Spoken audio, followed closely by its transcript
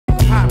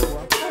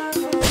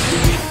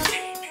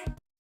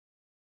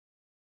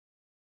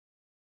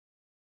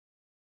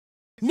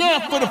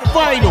Now for the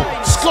final,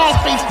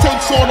 Scarface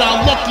takes on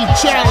our lucky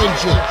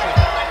challenger.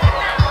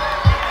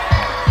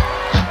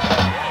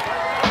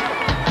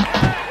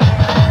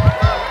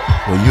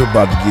 Well, you're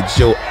about to get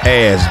your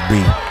ass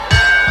beat.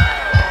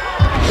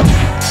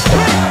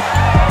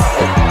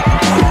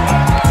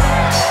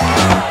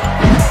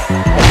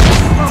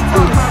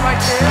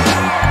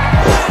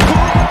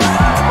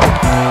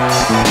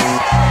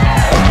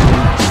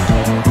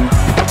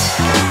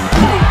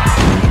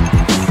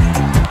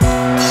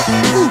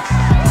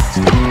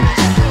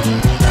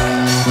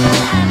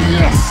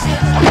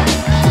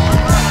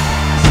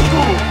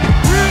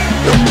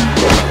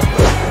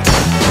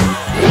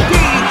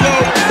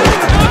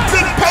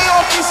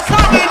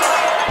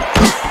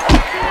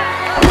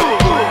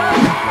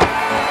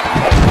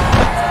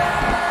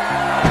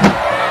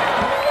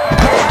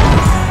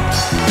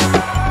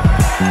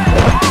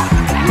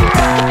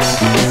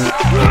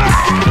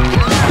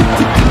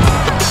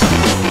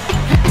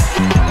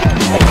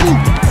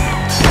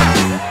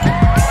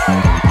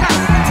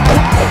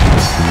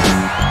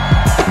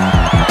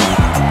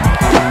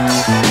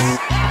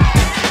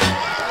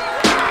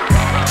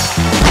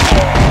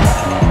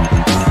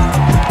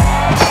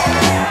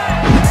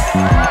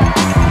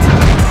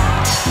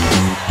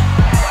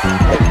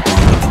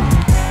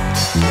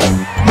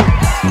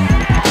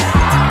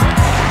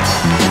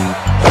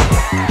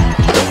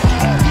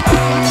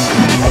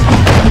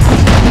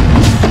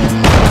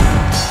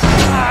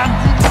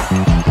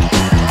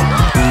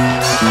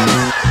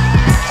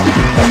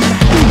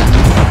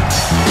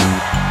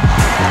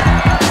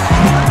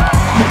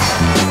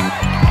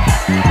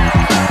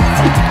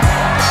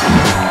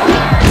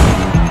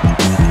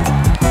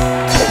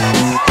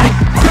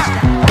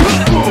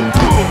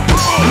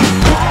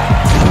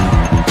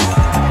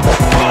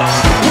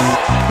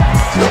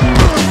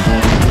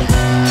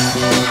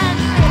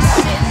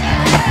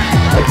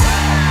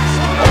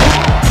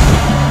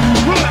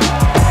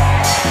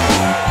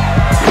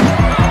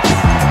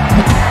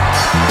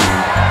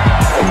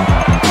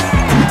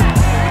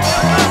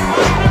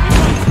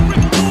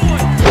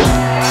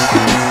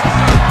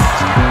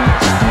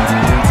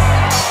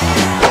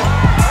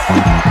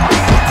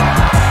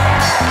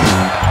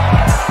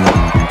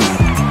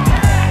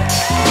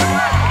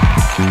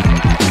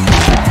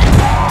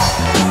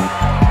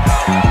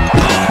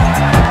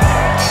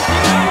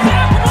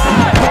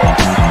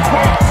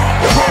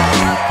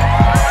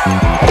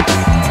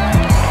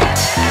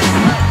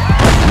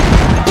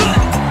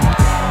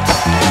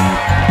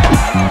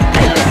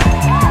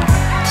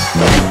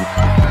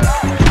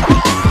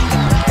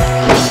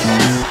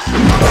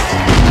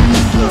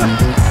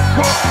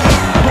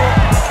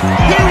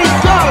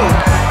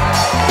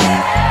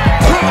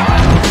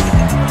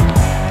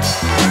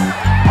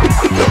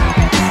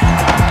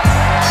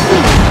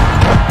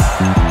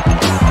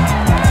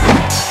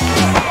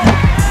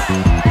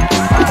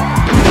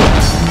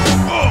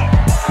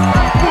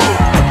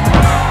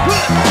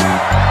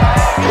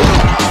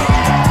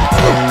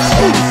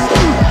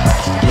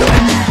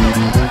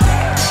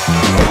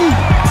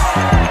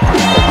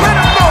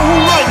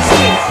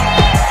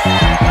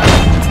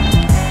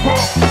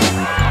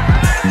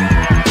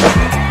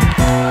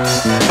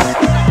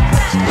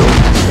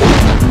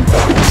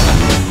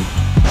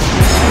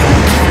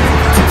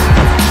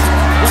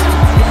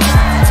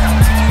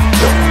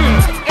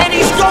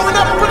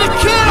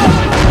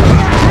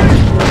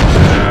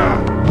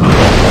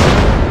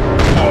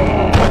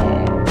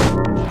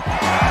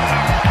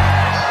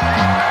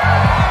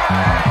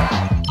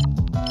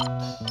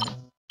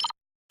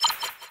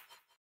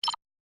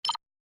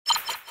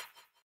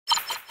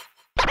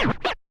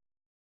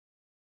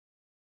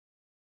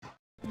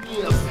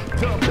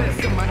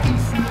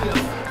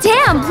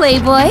 Damn,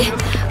 Playboy!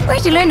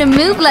 Where'd you learn to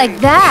move like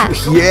that?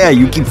 Yeah,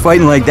 you keep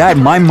fighting like that,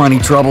 my money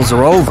troubles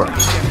are over.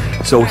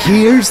 So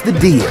here's the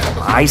deal.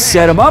 I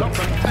set him up,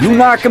 you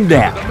knock him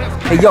down.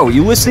 Hey, yo,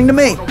 you listening to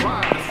me?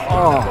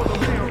 Oh.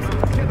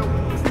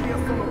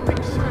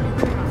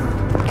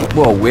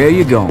 Whoa, where are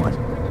you going?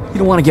 You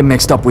don't want to get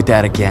mixed up with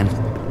that again.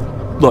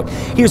 Look,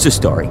 here's the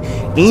story.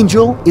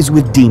 Angel is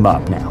with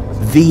D-Mob now.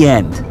 The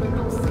end.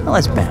 Now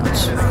let's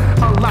bounce.